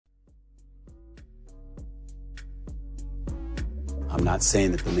I'm not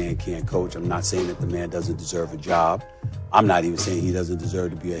saying that the man can't coach. I'm not saying that the man doesn't deserve a job. I'm not even saying he doesn't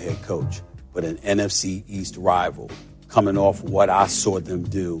deserve to be a head coach. But an NFC East rival, coming off what I saw them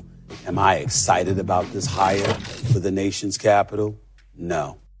do, am I excited about this hire for the nation's capital?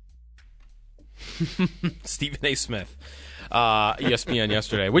 No. Stephen A. Smith, ESPN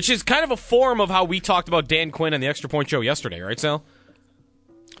yesterday, which is kind of a form of how we talked about Dan Quinn on the Extra Point Show yesterday, right, Sal?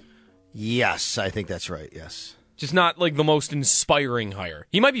 Yes, I think that's right, yes. Just not like the most inspiring hire.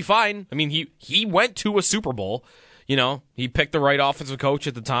 He might be fine. I mean, he went to a Super Bowl. You know, he picked the right offensive coach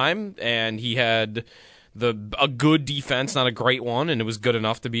at the time, and he had a good defense, not a great one, and it was good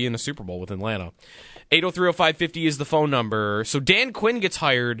enough to be in the Super Bowl with Atlanta. 803-0550 is the phone number. So Dan Quinn gets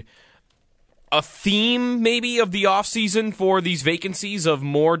hired. A theme, maybe, of the offseason for these vacancies of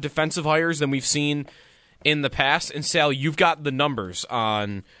more defensive hires than we've seen in the past. And, Sal, you've got the numbers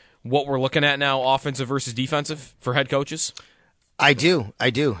on what we're looking at now, offensive versus defensive, for head coaches? I do.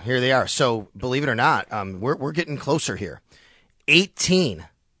 Here they are. So, believe it or not, we're getting closer here. 18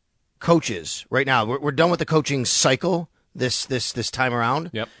 coaches right now. We're done with the coaching cycle this time around.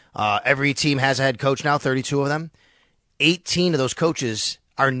 Yep. Every team has a head coach now, 32 of them. 18 of those coaches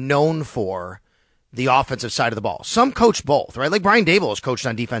are known for the offensive side of the ball. Some coach both, right? Like Brian Daboll has coached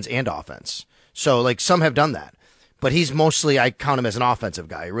on defense and offense. So, like, some have done that. But he's mostly, I count him as an offensive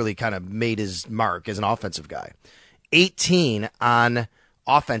guy. He really kind of made his mark as an offensive guy. 18 on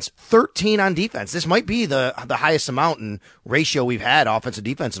offense, 13 on defense. This might be the highest amount in ratio we've had offense and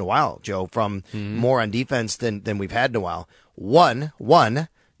defense in a while, Joe, from more on defense than we've had in a while. One,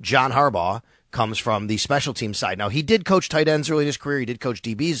 John Harbaugh comes from the special teams side. Now, he did coach tight ends early in his career. He did coach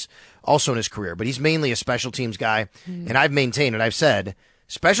DBs also in his career, but he's mainly a special teams guy. And I've maintained, and I've said,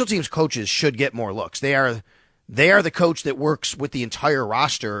 special teams coaches should get more looks. They are the coach that works with the entire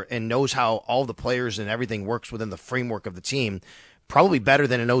roster and knows how all the players and everything works within the framework of the team, probably better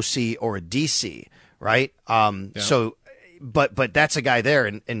than an OC or a DC, right? So, but that's a guy there.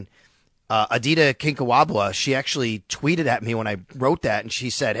 And Adita Kinkawabla, she actually tweeted at me when I wrote that, and she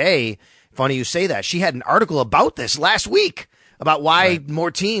said, hey, funny you say that. She had an article about this last week about why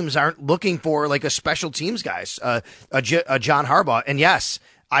more teams aren't looking for like a special teams guy, a John Harbaugh. And yes,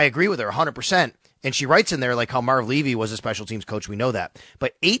 I agree with her 100%. And she writes in there like how Marv Levy was a special teams coach. We know that.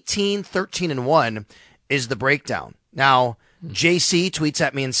 But 18, 13, and 1 is the breakdown. Now, JC tweets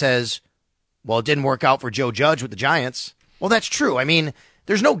at me and says, well, it didn't work out for Joe Judge with the Giants. Well, that's true. I mean,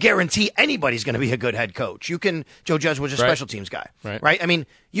 there's no guarantee anybody's going to be a good head coach. Joe Judge was a special teams guy, right? I mean,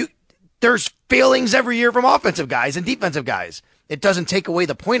 there's failings every year from offensive guys and defensive guys. It doesn't take away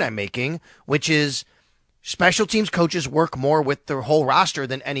the point I'm making, which is special teams coaches work more with their whole roster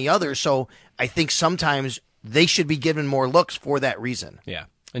than any other. So I think sometimes they should be given more looks for that reason. Yeah.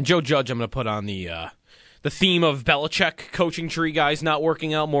 And Joe Judge, I'm going to put on the theme of Belichick coaching tree guys not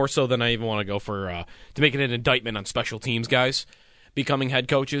working out more so than I even want to go for to make it an indictment on special teams guys becoming head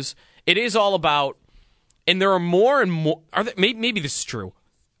coaches. It is all about, and there are more and more. Maybe this is true,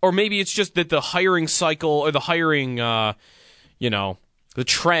 or maybe it's just that the hiring cycle or the hiring, the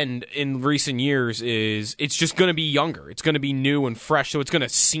trend in recent years is it's just going to be younger. It's going to be new and fresh, so it's going to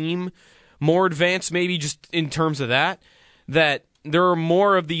seem more advanced, maybe just in terms of that there are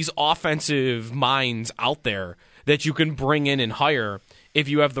more of these offensive minds out there that you can bring in and hire if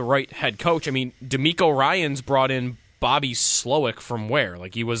you have the right head coach. I mean, DeMeco Ryans brought in Bobby Slowick from where?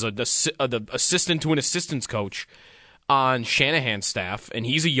 Like, he was the assistant to an assistance coach on Shanahan's staff, and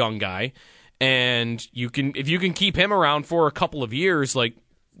he's a young guy. And if you can keep him around for a couple of years, like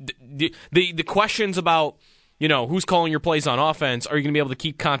the questions about, who's calling your plays on offense, are you going to be able to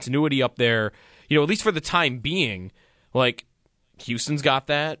keep continuity up there, at least for the time being? Like, Houston's got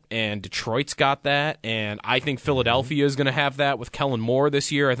that, and Detroit's got that, and I think Philadelphia is going to have that with Kellen Moore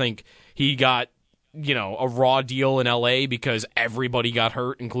this year. I think he got, a raw deal in L.A. because everybody got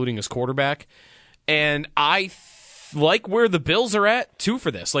hurt, including his quarterback. And I like where the Bills are at, too, for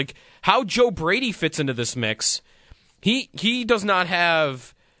this. Like, how Joe Brady fits into this mix, he does not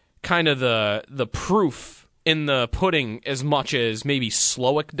have kind of the proof in the pudding as much as maybe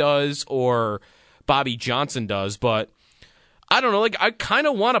Slowick does or Bobby Johnson does, but I don't know, like, I kind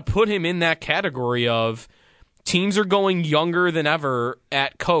of want to put him in that category of teams are going younger than ever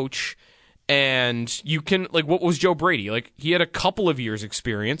at coach, and you can, like, what was Joe Brady? Like, he had a couple of years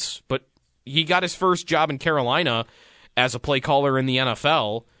experience, but he got his first job in Carolina as a play caller in the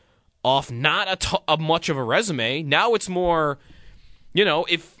NFL off not a much of a resume. Now it's more,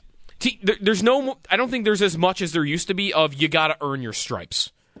 there's no, I don't think there's as much as there used to be of you got to earn your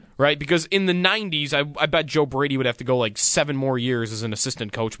stripes. Right, because in the 90s, I bet Joe Brady would have to go like 7 more years as an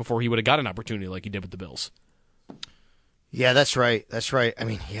assistant coach before he would have got an opportunity like he did with the Bills. Yeah, that's right. That's right. I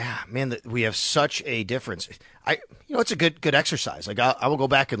mean, yeah, man, we have such a difference. It's a good exercise. Like I will go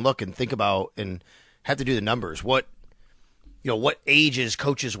back and look and think about and have to do the numbers. What ages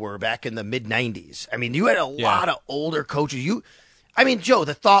coaches were back in the mid '90s. I mean, you had a lot of older coaches. Joe,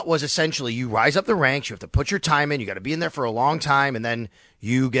 the thought was essentially you rise up the ranks. You have to put your time in. You got to be in there for a long time, and then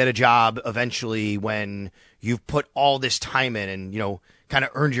you get a job eventually when you've put all this time in and kind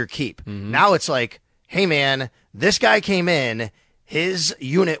of earned your keep. Mm-hmm. Now it's like, hey, man, this guy came in, his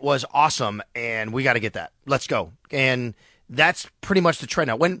unit was awesome, and we got to get that. Let's go. And that's pretty much the trend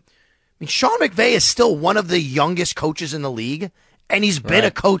now. Sean McVay is still one of the youngest coaches in the league, and he's been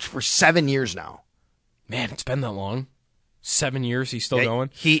a coach for 7 years now. Man, it's been that long. 7 years, he's still going?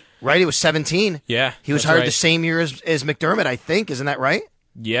 He was 17. Yeah. He was hired the same year as McDermott, I think. Isn't that right?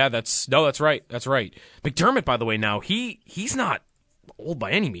 Yeah, that's right. That's right. McDermott, by the way, now, he's not old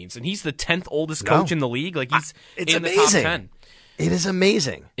by any means, and he's the 10th oldest coach in the league. Like he's in the top 10. It is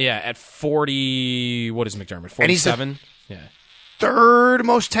amazing. Yeah, at 40, what is McDermott? 47? Yeah. Third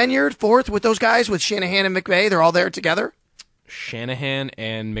most tenured, fourth with those guys, with Shanahan and McVay. They're all there together. Shanahan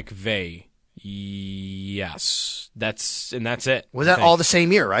and McVay. Yes. That's it. Was that all the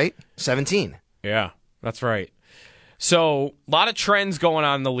same year, right? 17. Yeah, that's right. So, a lot of trends going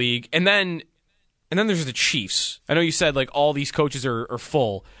on in the league. And then there's the Chiefs. I know you said like all these coaches are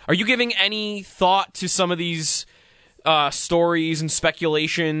full. Are you giving any thought to some of these stories and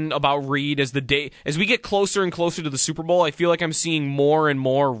speculation about Reid as we get closer and closer to the Super Bowl? I feel like I'm seeing more and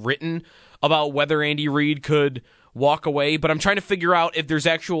more written about whether Andy Reid could walk away, but I'm trying to figure out if there's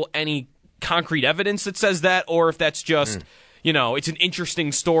any concrete evidence that says that, or if that's just it's an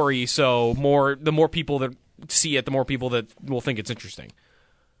interesting story. So the more people that see it, the more people that will think it's interesting.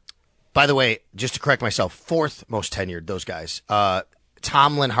 By the way, just to correct myself, fourth most tenured, those guys.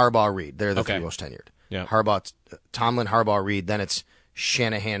 Tomlin, Harbaugh, Reid. They're the three most tenured. Yeah. Tomlin, Harbaugh, Reid. Then it's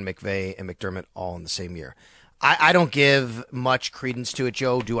Shanahan, McVay, and McDermott all in the same year. I don't give much credence to it,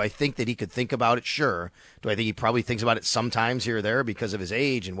 Joe. Do I think that he could think about it? Sure. Do I think he probably thinks about it sometimes here or there because of his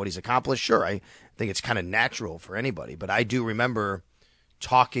age and what he's accomplished? Sure. I think it's kind of natural for anybody. But I do remember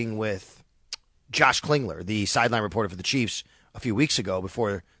talking with Josh Klingler, the sideline reporter for the Chiefs, a few weeks ago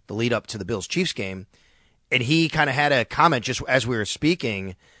before the lead up to the Bills-Chiefs game. And he kind of had a comment just as we were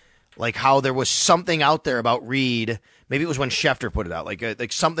speaking, like how there was something out there about Reid. Maybe it was when Schefter put it out,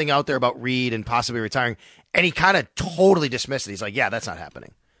 like something out there about Reid and possibly retiring. And he kind of totally dismissed it. He's like, yeah, that's not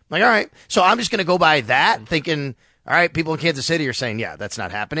happening. I'm like, all right. So I'm just going to go by that, thinking, all right, people in Kansas City are saying, yeah, that's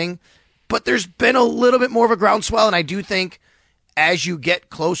not happening. But there's been a little bit more of a groundswell, and I do think as you get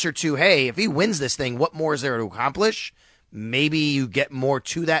closer to, hey, if he wins this thing, what more is there to accomplish? Maybe you get more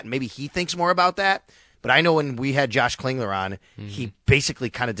to that, and maybe he thinks more about that. But I know when we had Josh Klingler on, he basically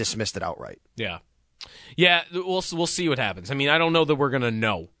kind of dismissed it outright. Yeah. Yeah, we'll see what happens. I mean, I don't know that we're going to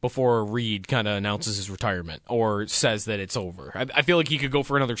know before Reid kind of announces his retirement or says that it's over. I feel like he could go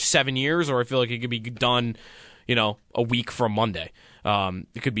for another 7 years, or I feel like it could be done, a week from Monday.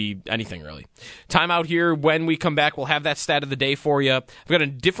 It could be anything, really. Time out here. When we come back, we'll have that stat of the day for you. I've got a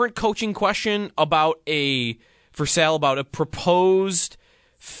different coaching question about a proposed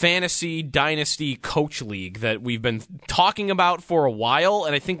fantasy dynasty coach league that we've been talking about for a while,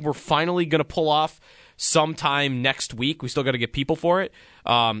 and I think we're finally going to pull off sometime next week. We still got to get people for it.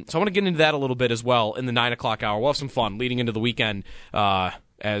 So I want to get into that a little bit as well in the 9 o'clock hour. We'll have some fun leading into the weekend.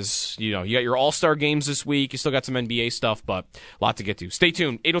 As you got your All-Star games this week. You still got some NBA stuff, but a lot to get to. Stay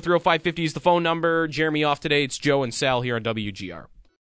tuned. 803-0550 is the phone number. Jeremy off today. It's Joe and Sal here on WGR.